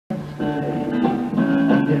yesterday,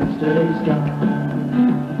 and yesterday's gone.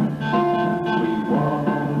 We walk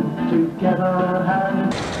together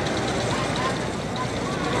hand.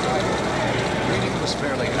 Reading was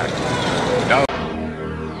fairly accurate. No.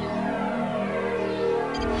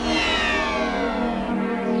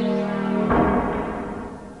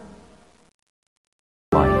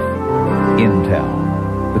 Intel,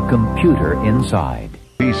 the computer inside.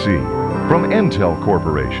 PC from Intel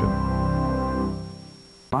Corporation.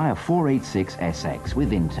 Buy a 486SX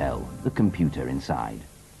with Intel, the computer inside.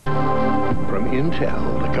 From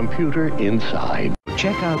Intel, the computer inside.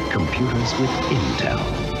 Check out computers with Intel,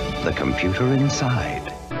 the computer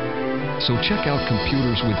inside. So check out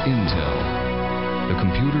computers with Intel, the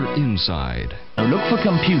computer inside. Now look for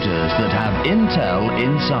computers that have Intel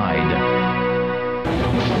inside.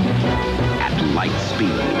 At light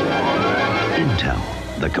speed. Intel,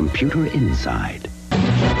 the computer inside.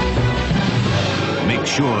 Make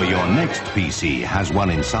sure your next PC has one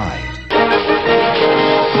inside.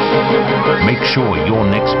 Make sure your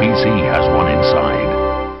next PC has one inside.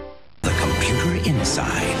 The computer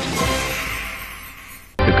inside.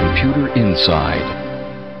 The computer inside.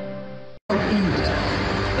 Intel,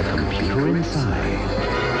 the computer inside.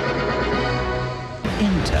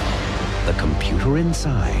 Intel, the computer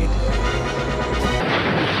inside.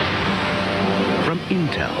 From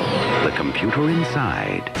Intel, the computer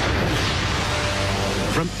inside.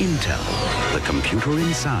 From Intel, the computer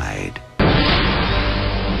inside.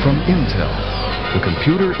 From Intel, the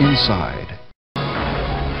computer inside.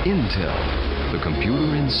 Intel, the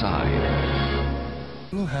computer inside.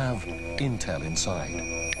 You have Intel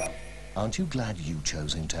inside. Aren't you glad you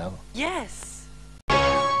chose Intel? Yes.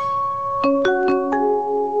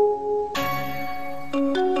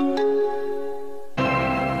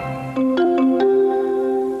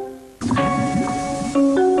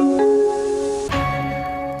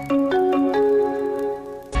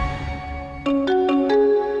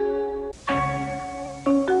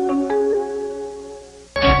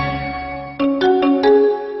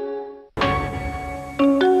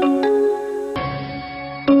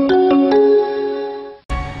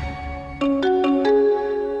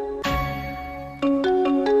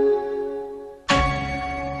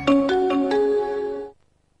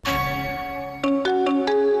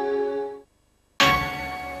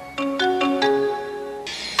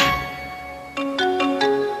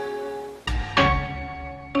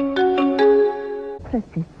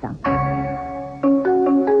 Processa.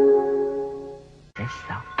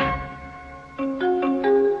 Processa.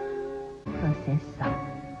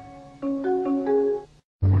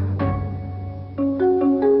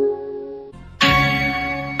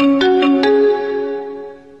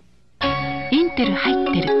インテル入っ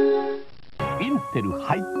てる。インテル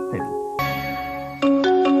入ってる。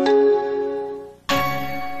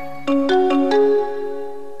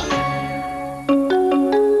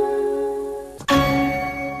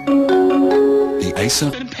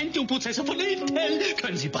Einen Pentium-Prozessor von Intel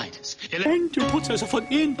können Sie beides. Der Pentium-Prozessor von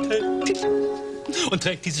Intel und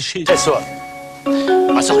trägt dieses Schild. Prozessor,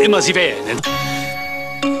 was auch immer Sie wählen.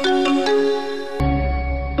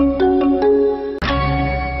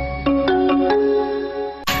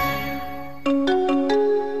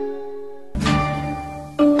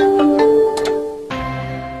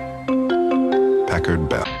 Packard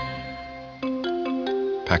Bell.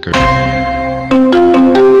 Packard.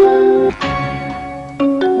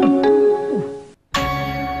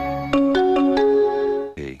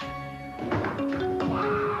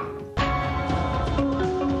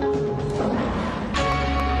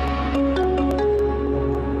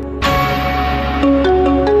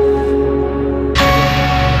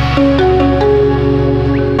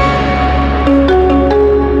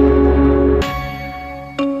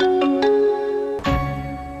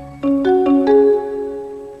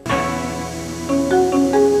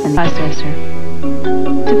 Processor.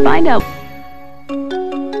 To find out. The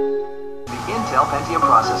Intel Pentium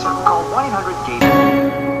processor. Call 1-800-GATE.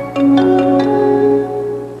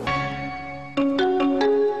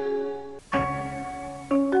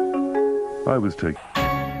 I was taking.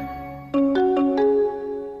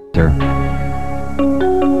 Sir.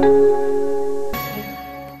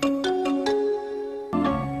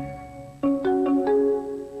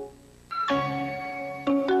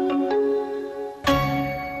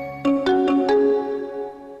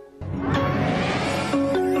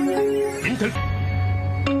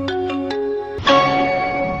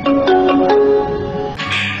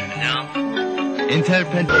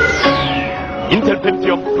 Intel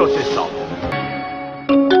Pentium processor.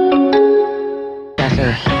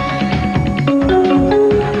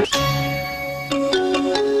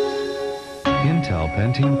 Intel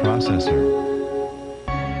Pentium processor.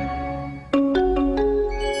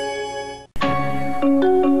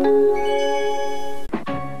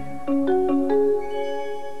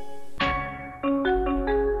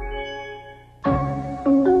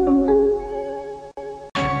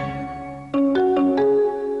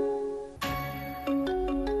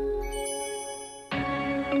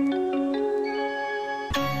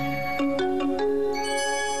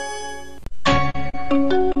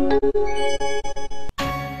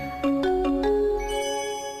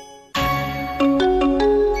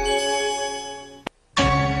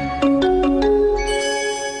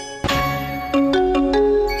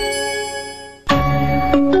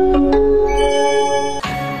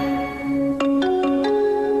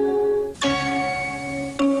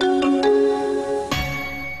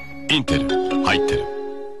インテル入ってる。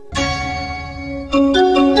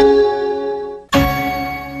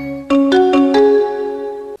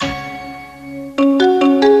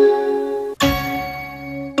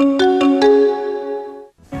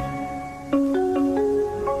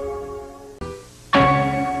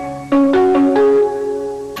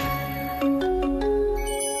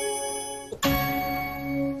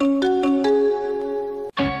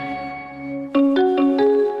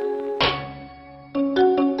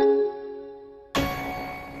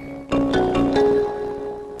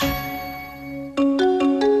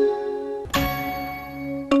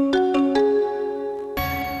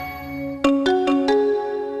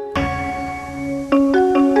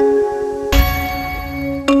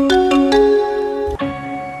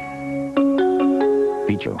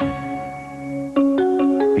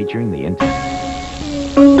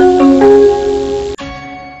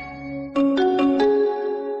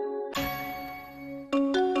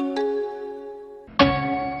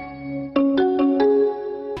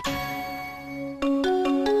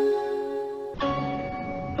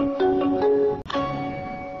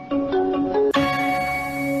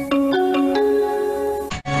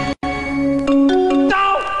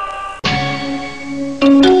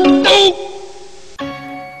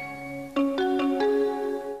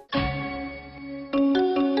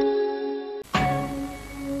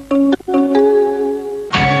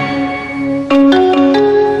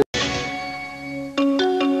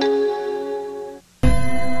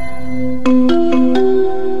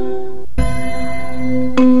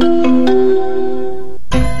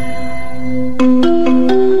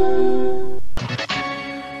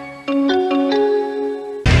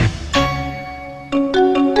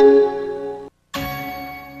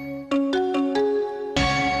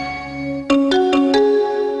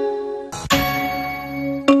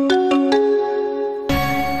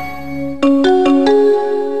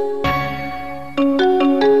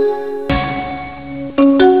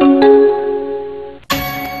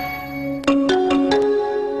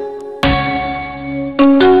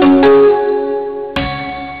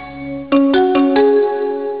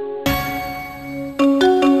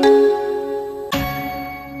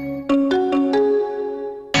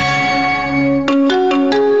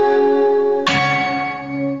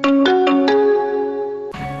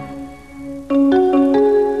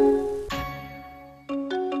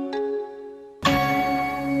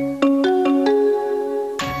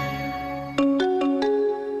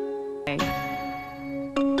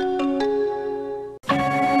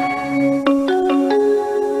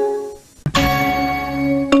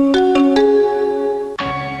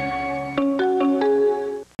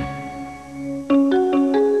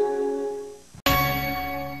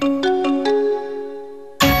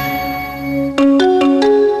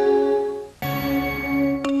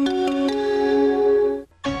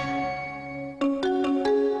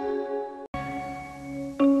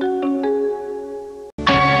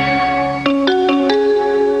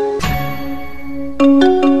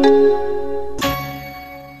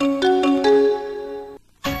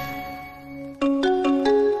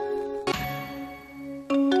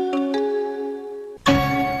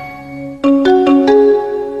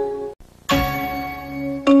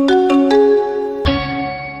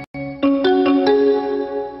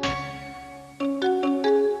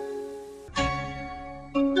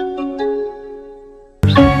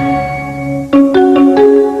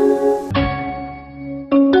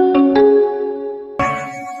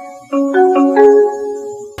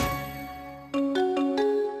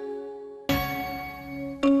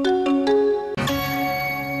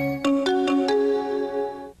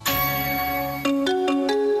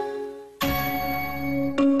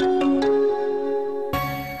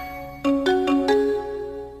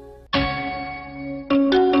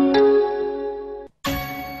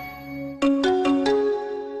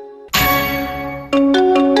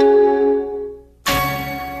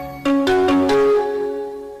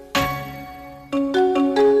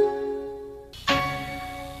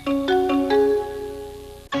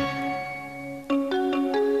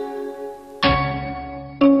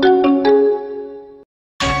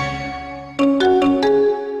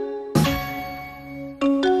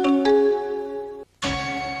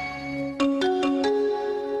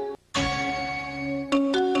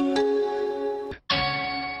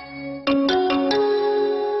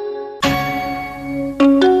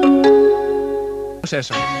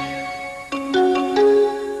processor.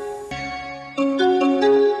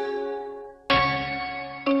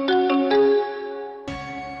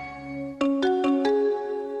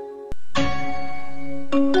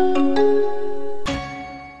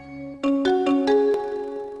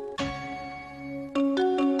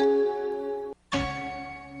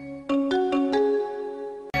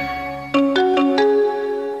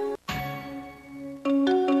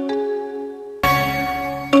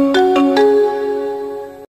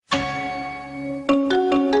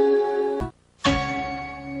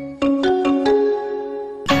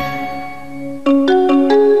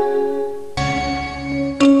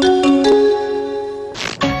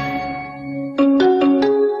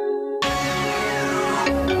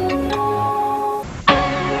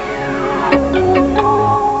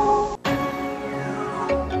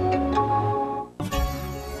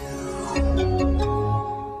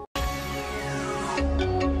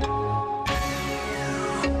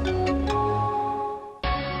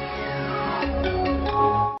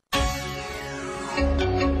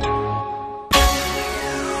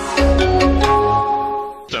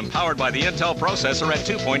 Powered by the Intel processor at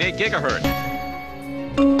 2.8 gigahertz.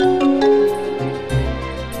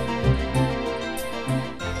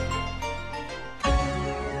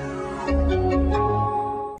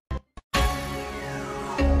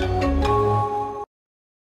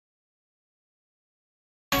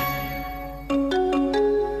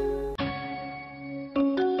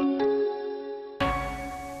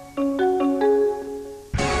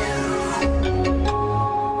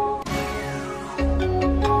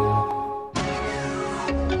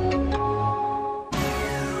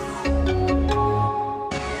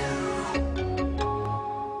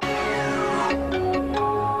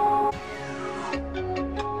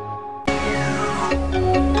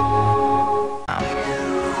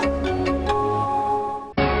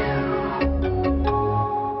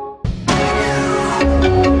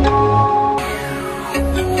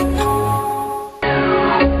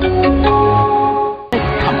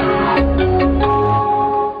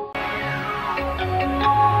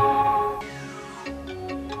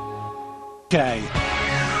 Okay.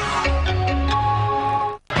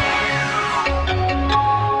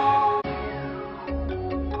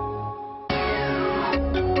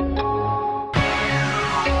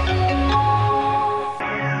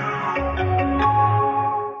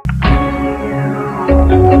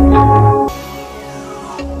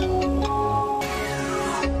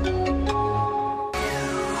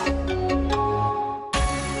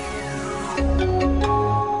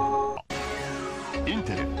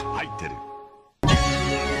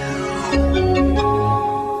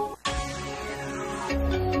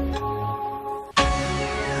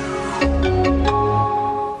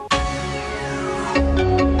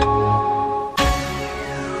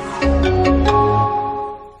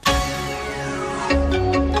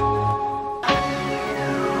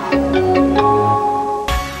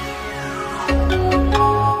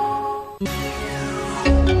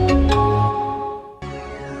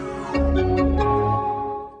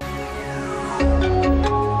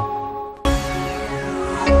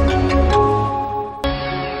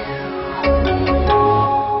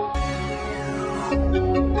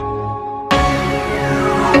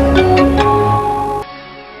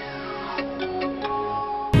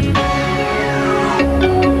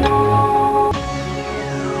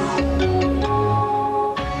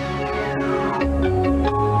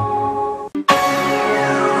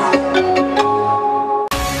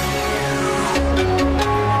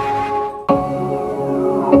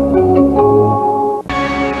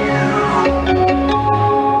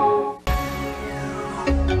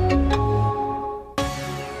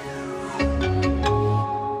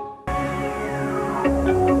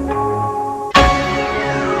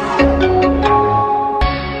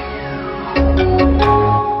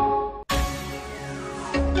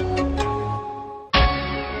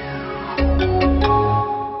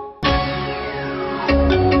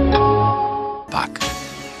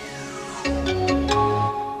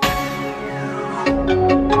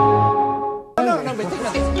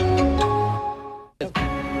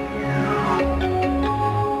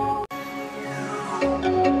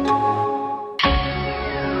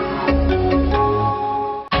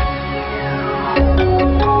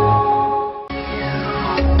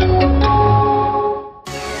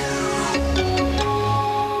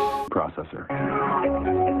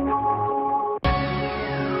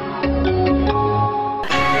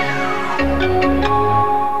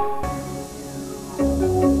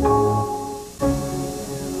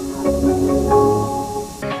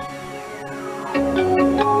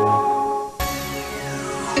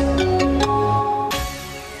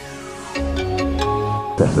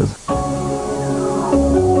 processes.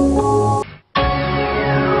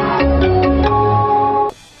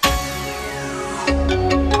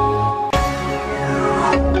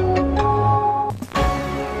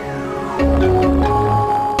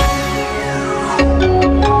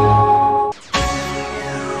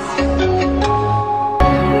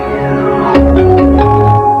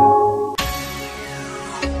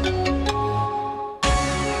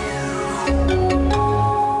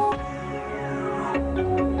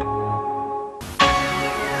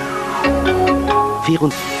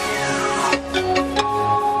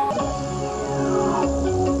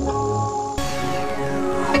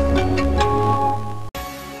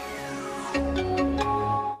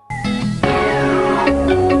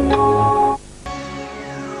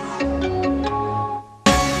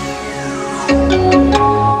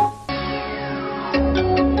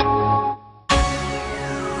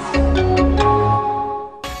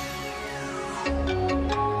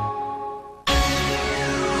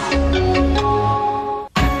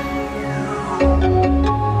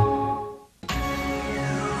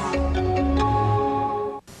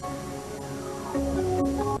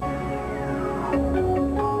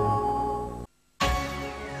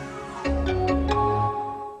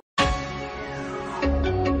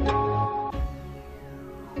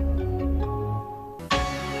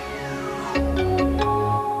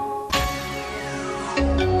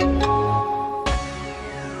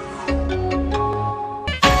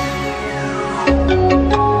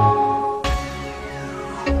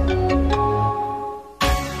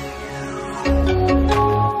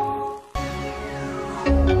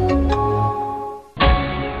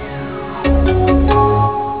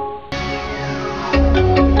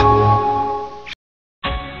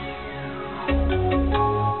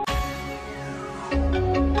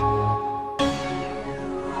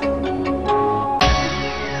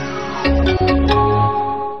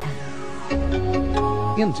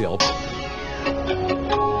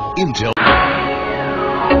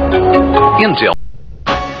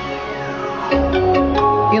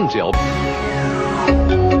 Intel.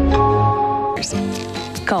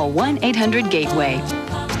 Call 1-800-GATEWAY.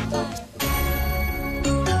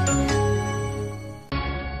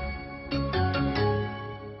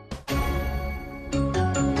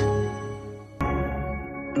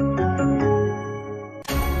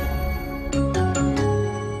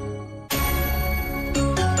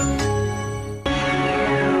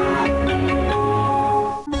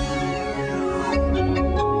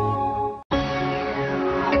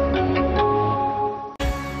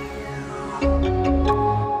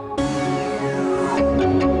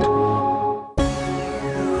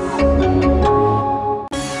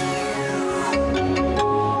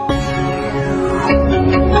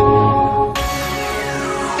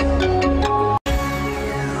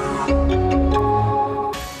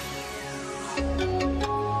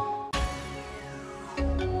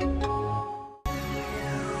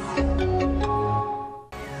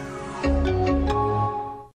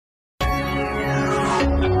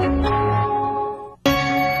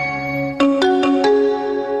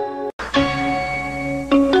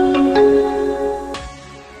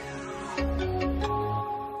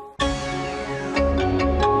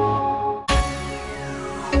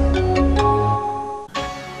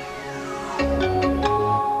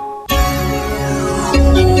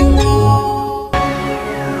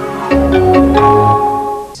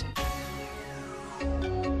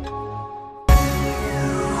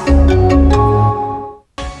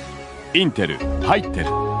 Intel 入ってる。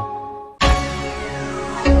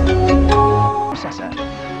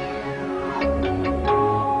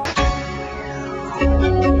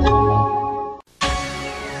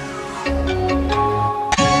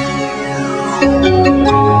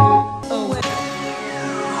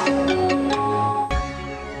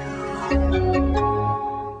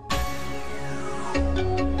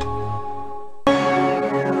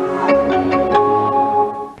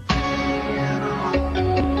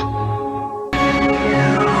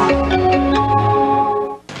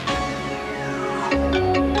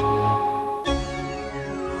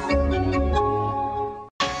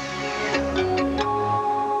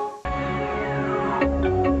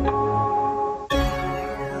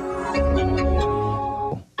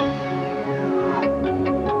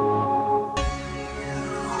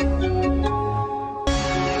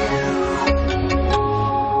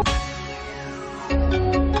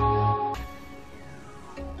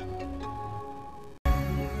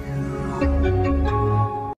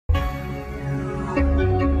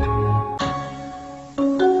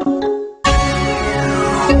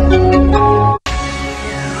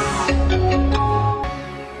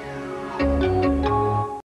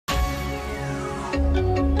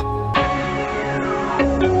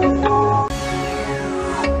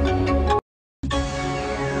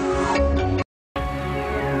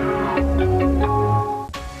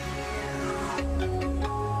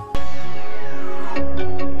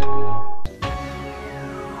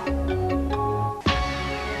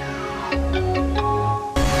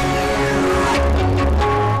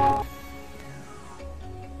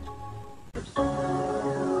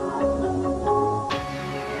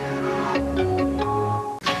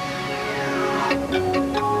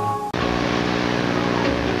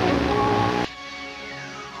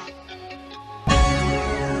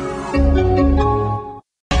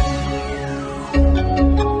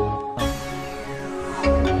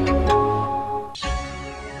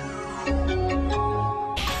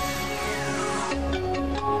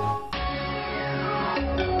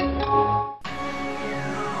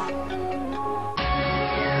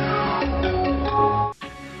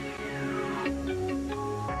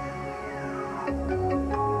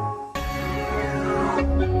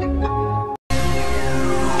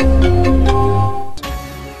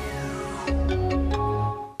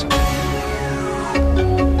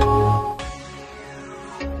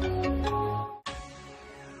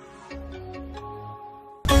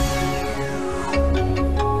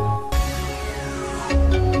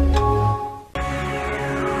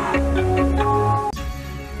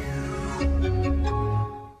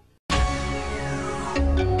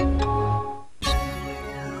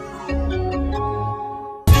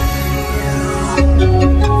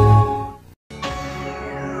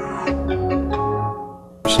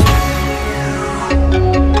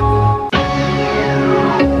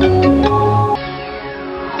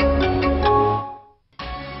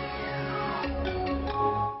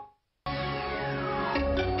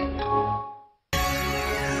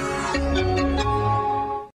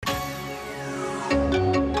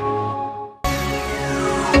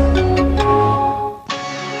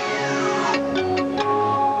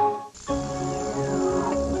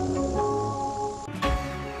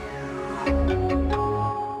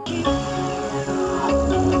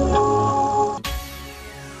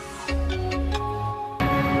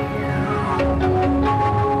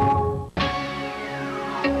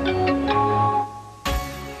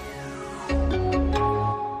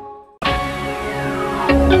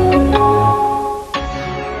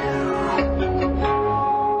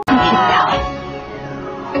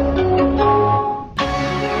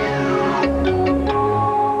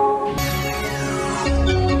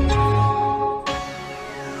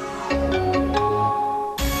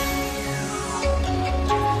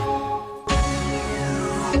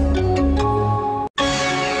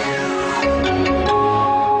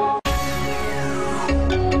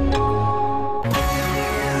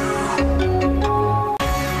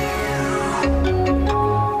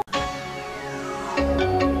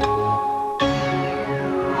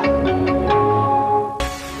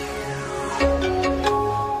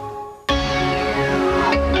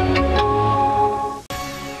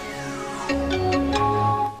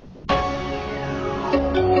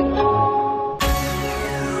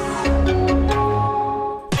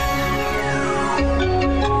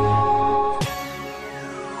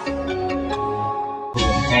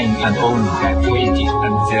and owned by created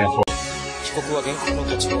and therefore 被告は原告の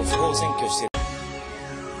土地を不法占拠している。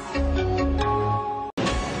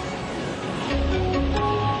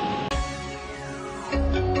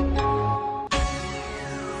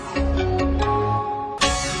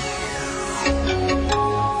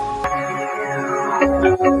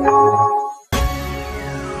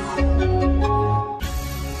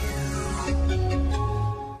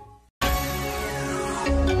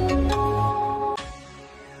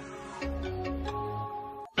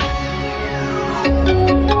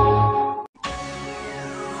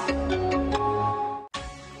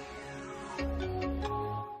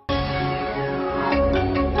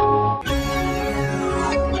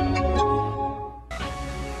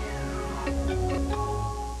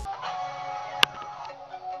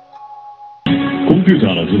コンピュータ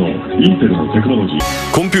ーの頭脳、インテルのテクノロジー。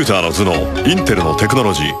コンピューターの頭脳、インテルのテクノ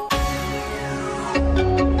ロジー。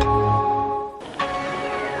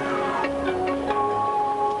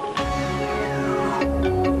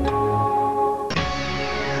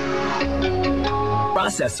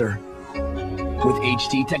Processor with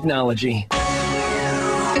HD technology.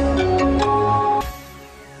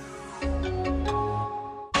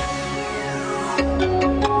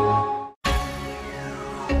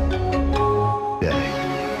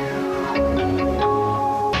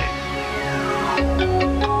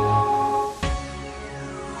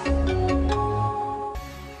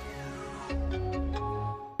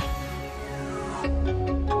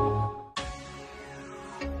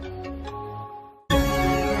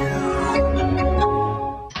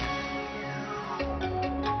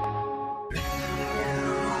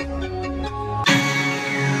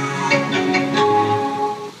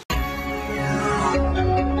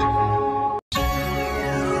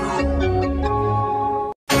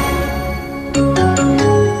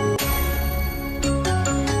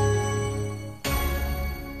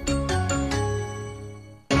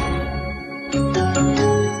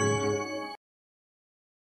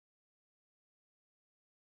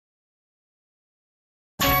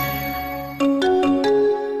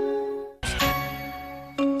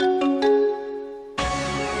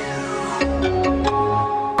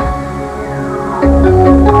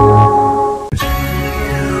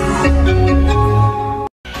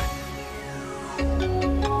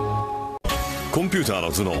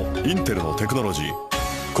 頭脳インテルのテクノロジー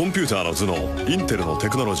コンピューターの頭脳インテルのテ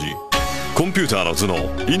クノロジーコンピューターの頭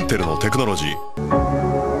脳インテルのテクノロジ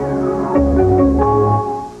ー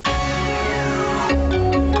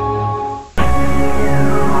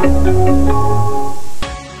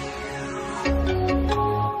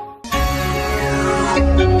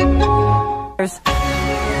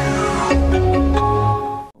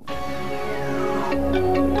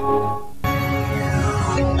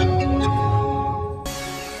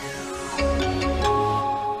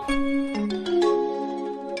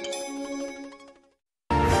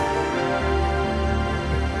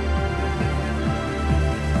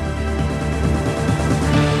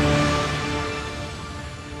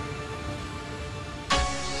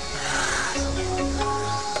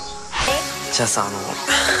じゃあさ、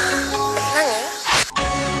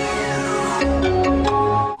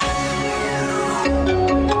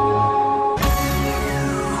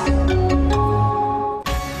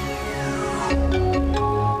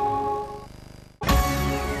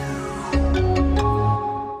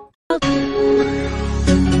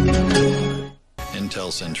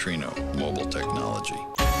Intel Centrino Mobile Technology.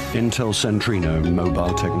 Intel Centrino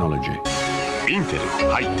Mobile Technology. Intel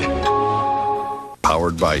入ってる。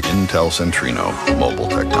Powered by Intel Centrino Mobile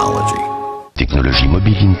Technology. Technologie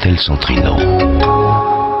mobile Intel Centrino.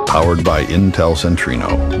 Powered by Intel Centrino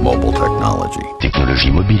Mobile Technology.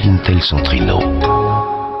 Technologie mobile Intel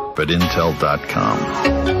Centrino. But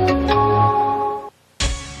Intel.com.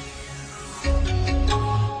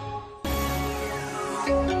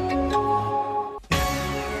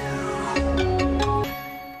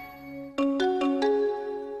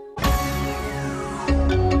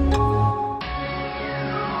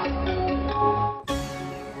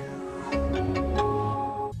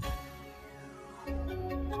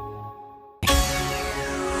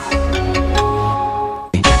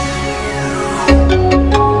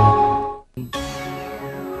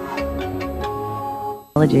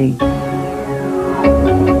 Technology.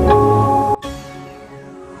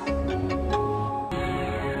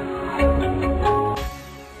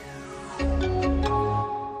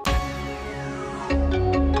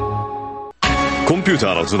コンピュータ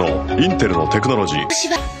ーの頭脳インテルのテクノロジー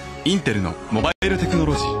インテルのモバイルテクノ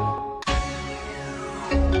ロジー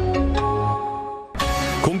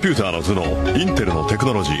コンピューターの頭脳インテルのテク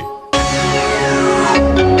ノロジー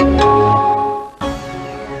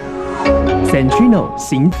Centrino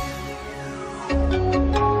行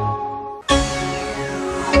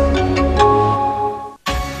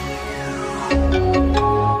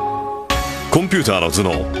コンピューターの頭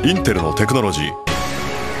脳インテルのテクノロジー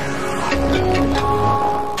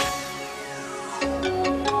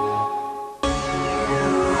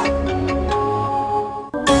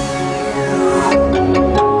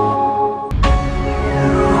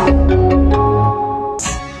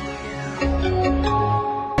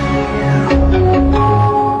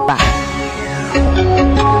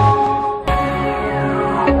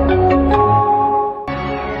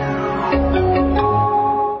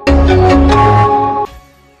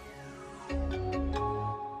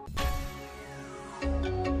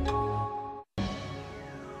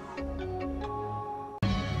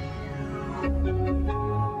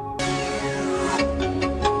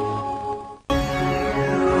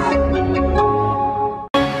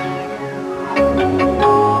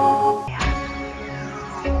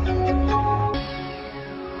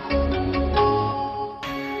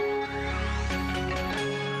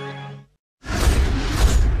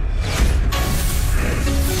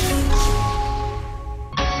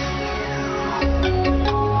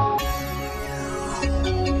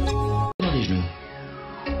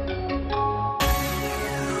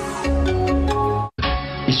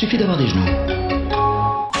Il suffit d'avoir des genoux.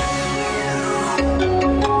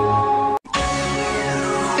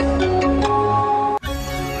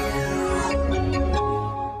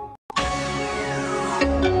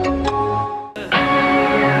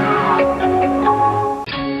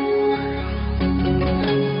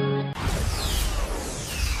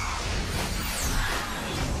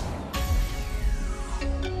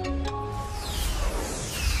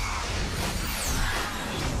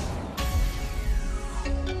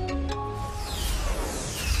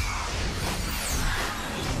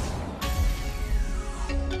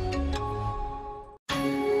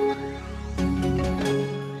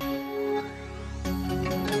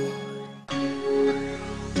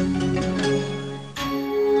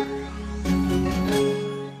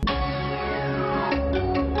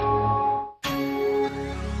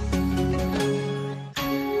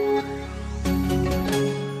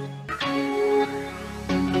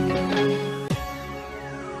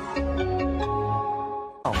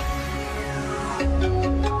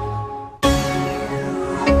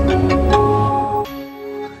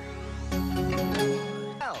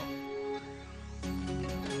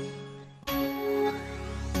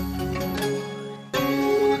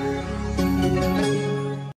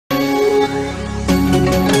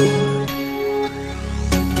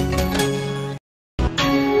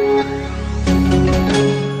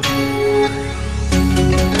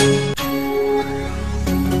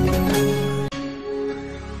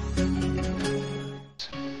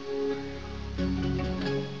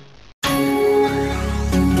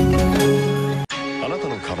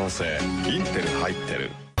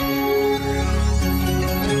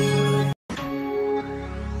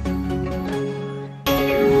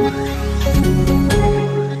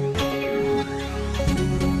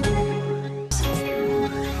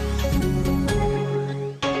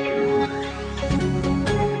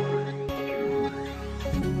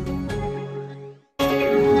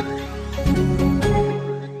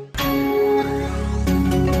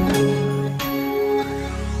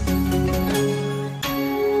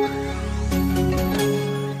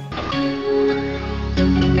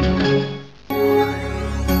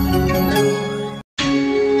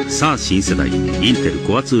 さあ新世代インテル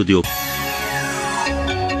コア2両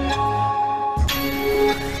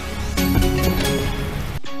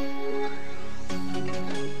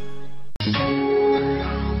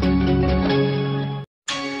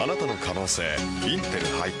あなたの可能性インテル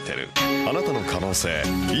入ってる。あなたの可能性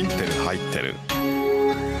インテル入ってる。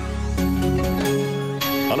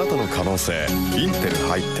あなたの可能性インテル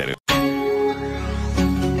入ってる。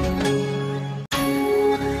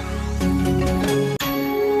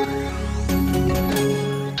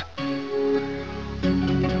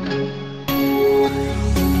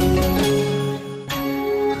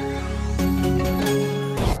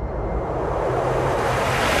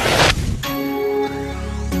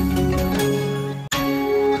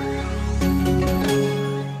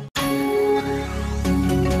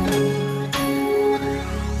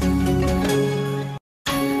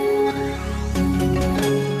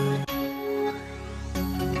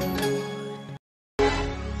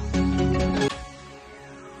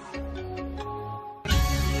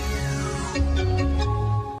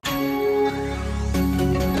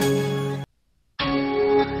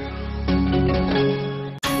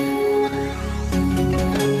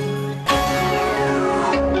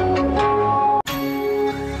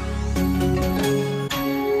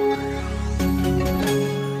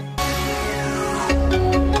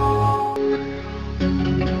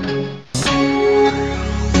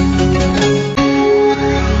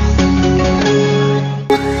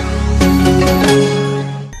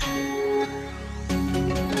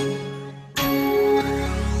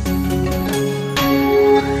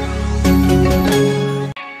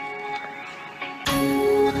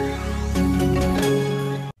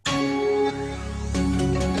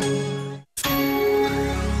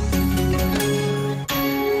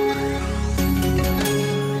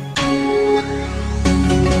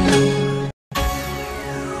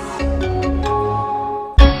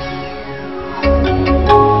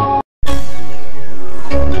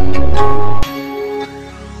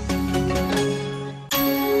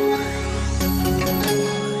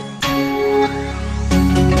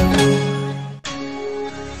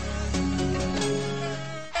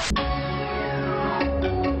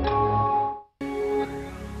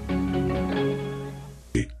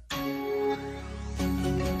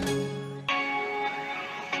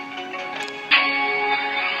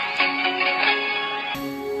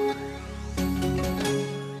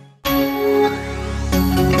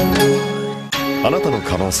あなたの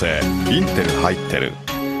可能性インテル入ってる。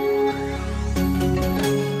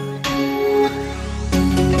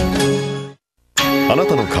あな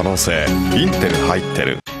たの可能性インテル入って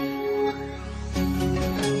る。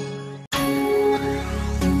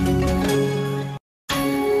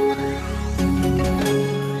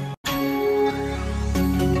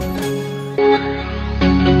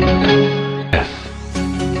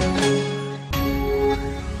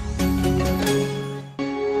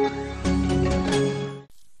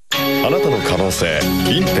あなたの可能性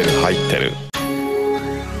インテル入ってる。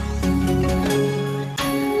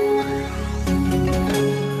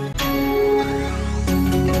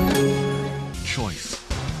Choice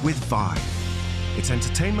with Vibe. It's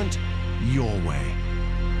entertainment your way.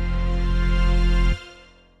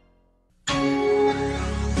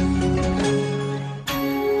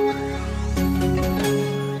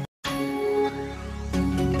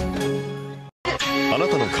あな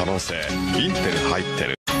たの可能性インテル入って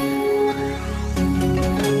る。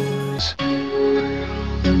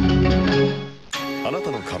あな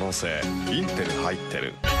たの可能性インテル入って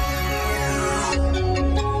る。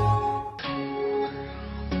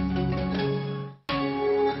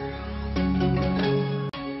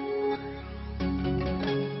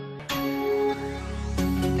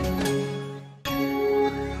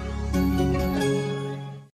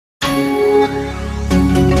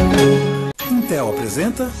Intel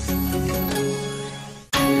apresenta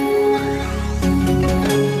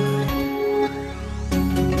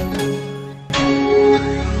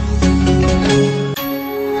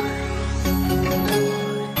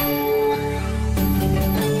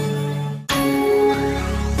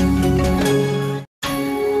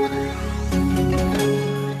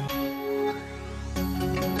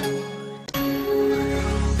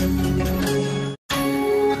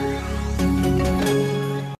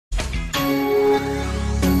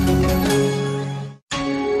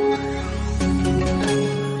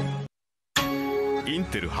イン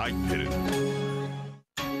テル入ってる。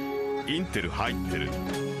インテル入ってる。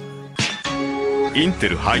インテ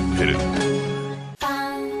ル入ってる。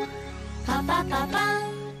パンパパパパン。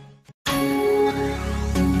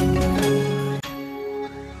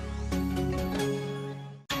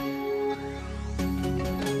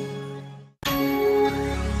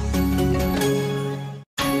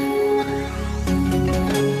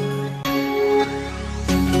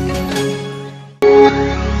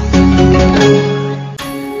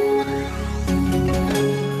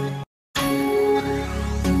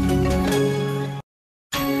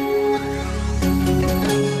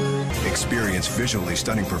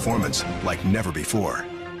performance like never before.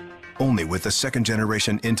 Only with the 2nd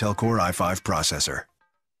generation Intel Core i5 processor.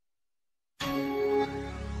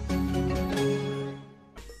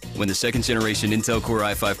 When the 2nd generation Intel Core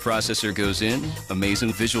i5 processor goes in,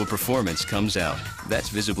 amazing visual performance comes out. That's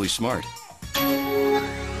visibly smart.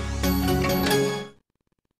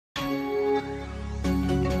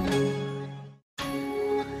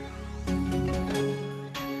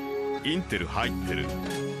 Intel 入ってる。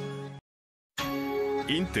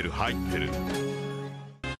Intel 入ってる。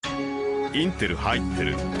Intel 入って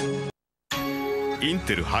る。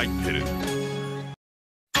Intel 入ってる。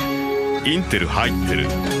Intel 入ってる。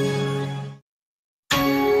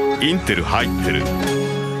Intel 入ってる。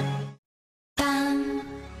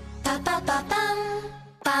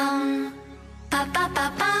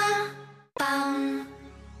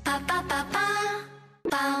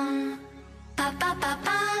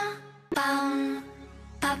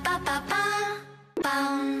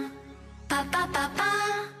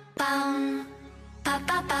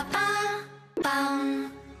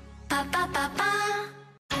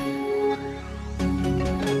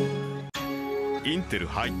インテル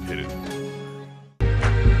入ってる。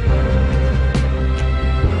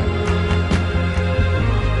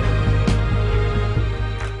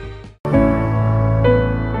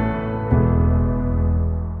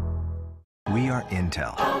We are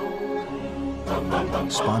Intel,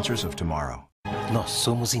 sponsors of tomorrow. Nós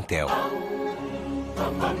somos Intel,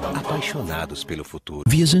 apaixonados pelo futuro.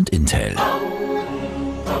 Wir sind Intel.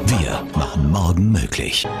 Wir machen morgen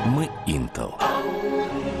möglich. Мы Intel.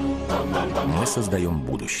 Мы создаем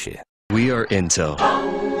будущее. We are Intel,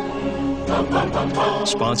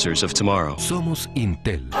 sponsors of tomorrow. Somos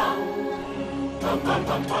Intel,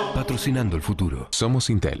 patrocinando el futuro. Somos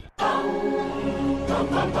Intel,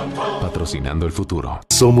 patrocinando el futuro.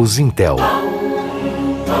 Somos Intel,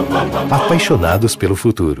 apaixonados pelo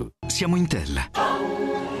futuro. Siamo Intel,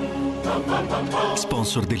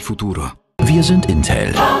 sponsor del futuro. Wir sind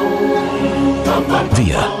Intel.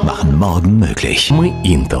 Wir machen morgen möglich. Мы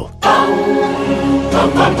Intel,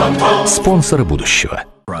 спонсоры будущего.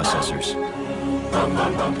 Processors.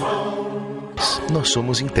 Nós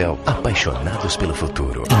somos Intel, apaixonados pelo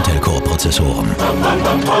futuro. Intel Core Prozessoren.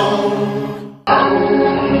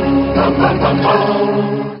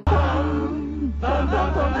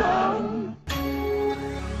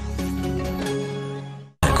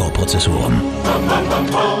 Intel Core Prozessoren.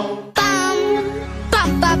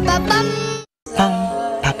 Pam pam pam pam. Pam,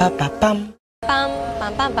 pa pa pa pam. Pam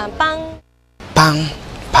pam pam pam pam. Pam,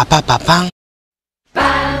 pa pa pa pam.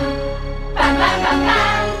 Pam pam pam pam pam.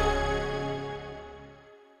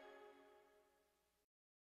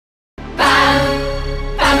 Pam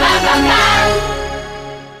pam pam pam pam.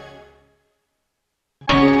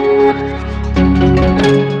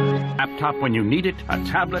 Laptop when you need it, a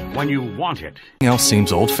tablet when you want it. Nothing else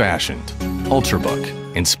seems old-fashioned.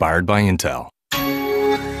 Ultrabook, inspired by Intel.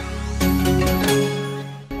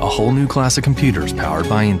 A whole new class of computers powered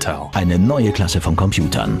by Intel. Eine neue Klasse von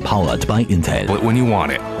Computern, powered by Intel. But when you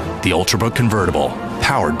want it, the Ultrabook Convertible,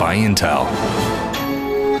 powered by Intel.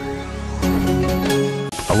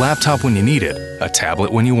 A laptop when you need it, a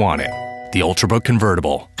tablet when you want it. The Ultrabook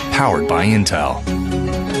Convertible, powered by Intel.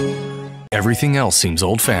 Everything else seems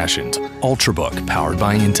old-fashioned. Ultrabook, powered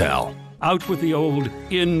by Intel. Out with the old,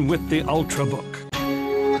 in with the Ultrabook.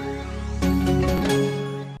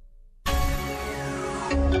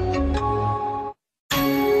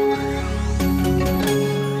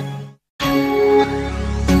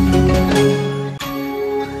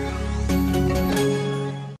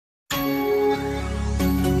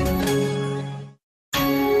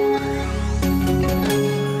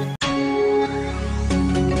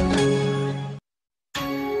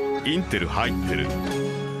インテル入ってる。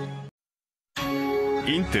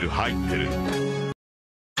インテル入ってる。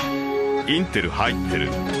インテル入ってる。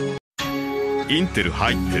インテル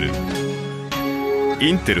入ってる。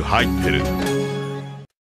インテル入ってる。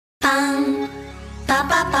パンパ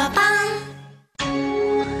パパパ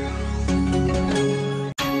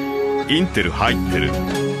ン。インテル入ってる。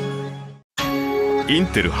イン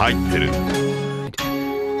テル入ってる。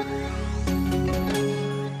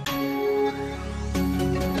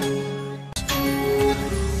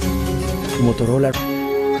Motorola.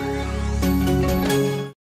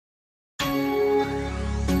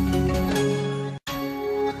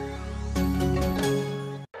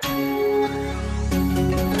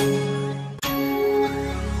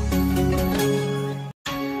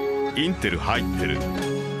 Intel 入ってる。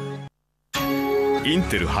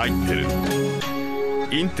Intel 入ってる。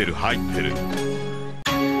Intel 入ってる。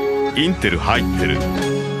Intel 入ってる。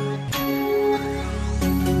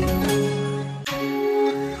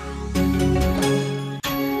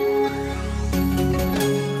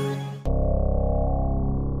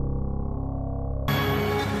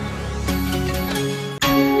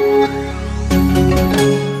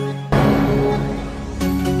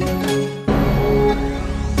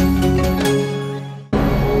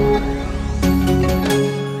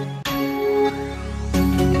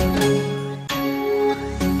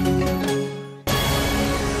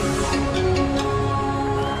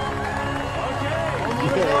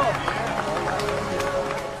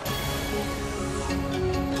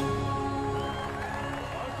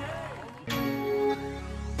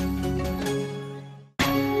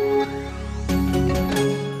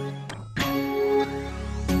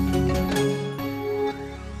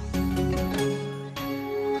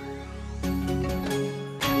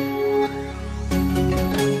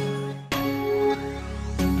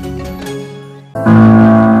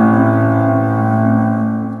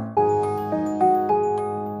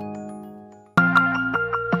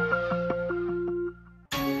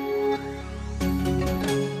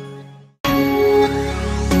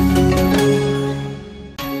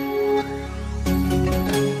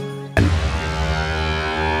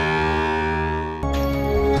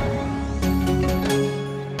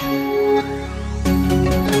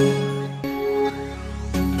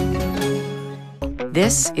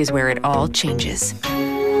This is where it all changes.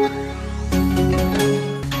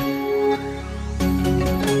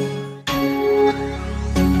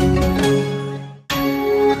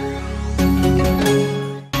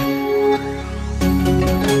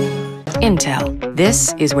 Intel.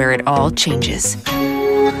 This is where it all changes.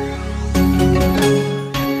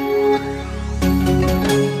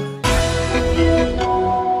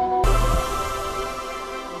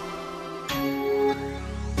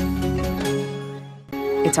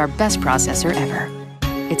 It's our best processor ever.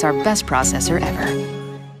 It's our best processor ever.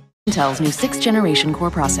 Intel's new 6th generation core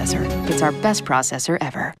processor. It's our best processor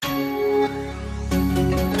ever.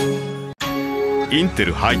 インテ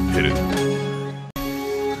ル入ってる。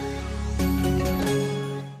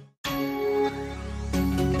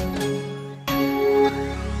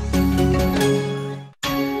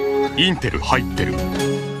インテル入ってる。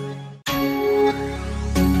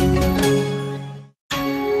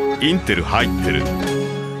インテル入ってる。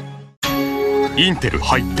インテル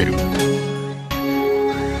入ってる。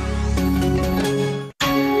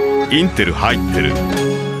インテル入ってる。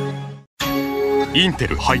インテ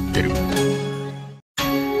ル入ってる。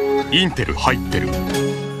インテル入ってる。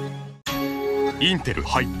インテル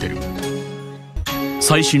入ってる。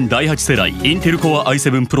最新第8世代インテルコア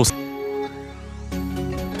i7 プロセ。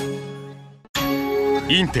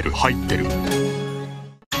インテル入ってる。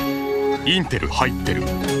インテル入ってる。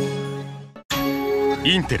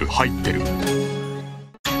インテル入ってる。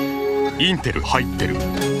インテル入ってる。